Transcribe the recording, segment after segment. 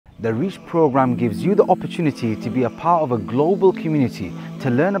The REACH program gives you the opportunity to be a part of a global community, to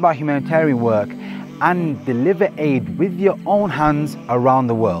learn about humanitarian work and deliver aid with your own hands around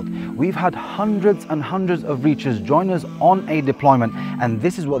the world. We've had hundreds and hundreds of REACHers join us on a deployment, and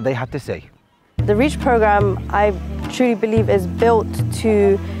this is what they had to say. The REACH program, I truly believe, is built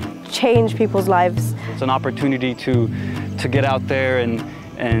to change people's lives. It's an opportunity to get out there and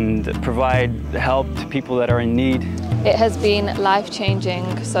provide help to people that are in need. It has been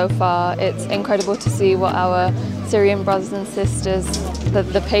life-changing so far. It's incredible to see what our Syrian brothers and sisters,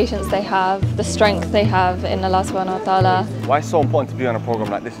 the patience they have, the strength they have in Allah subhanahu wa ta'ala. Why it's so important to be on a program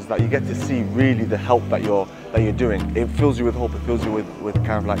like this is that you get to see really the help that you're doing. It fills you with hope, it fills you with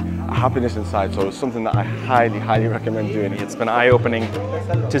kind of like a happiness inside, so it's something that I highly recommend doing. It's been eye-opening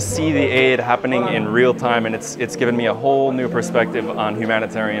to see the aid happening in real time, and it's given me a whole new perspective on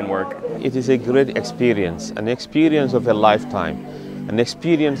humanitarian work. It is a great experience, an experience of a lifetime, an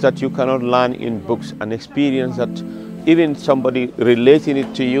experience that you cannot learn in books, an experience that even somebody relating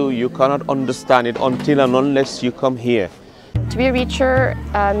it to you, you cannot understand it until and unless you come here. To be a REACHer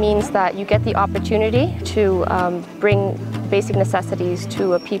means that you get the opportunity to bring basic necessities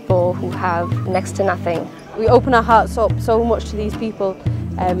to a people who have next to nothing. We open our hearts up so much to these people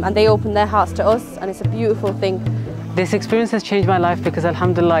and they open their hearts to us, and it's a beautiful thing. This experience has changed my life because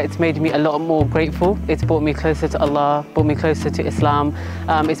alhamdulillah it's made me a lot more grateful. It's brought me closer to Allah, brought me closer to Islam.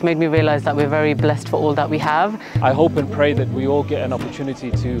 It's made me realise that we're very blessed for all that we have. I hope and pray that we all get an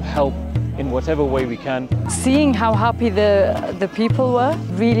opportunity to help in whatever way we can. Seeing how happy the people were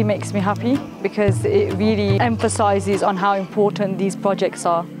really makes me happy, because it really emphasises on how important these projects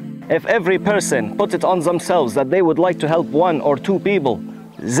are. If every person put it on themselves that they would like to help one or two people,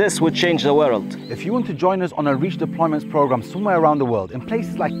 this would change the world. If you want to join us on a REACH deployments program somewhere around the world, in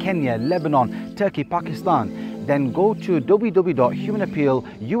places like Kenya, Lebanon, Turkey, Pakistan, then go to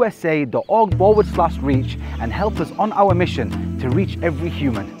www.humanappealusa.org/reach and help us on our mission to reach every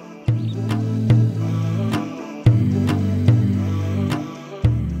human.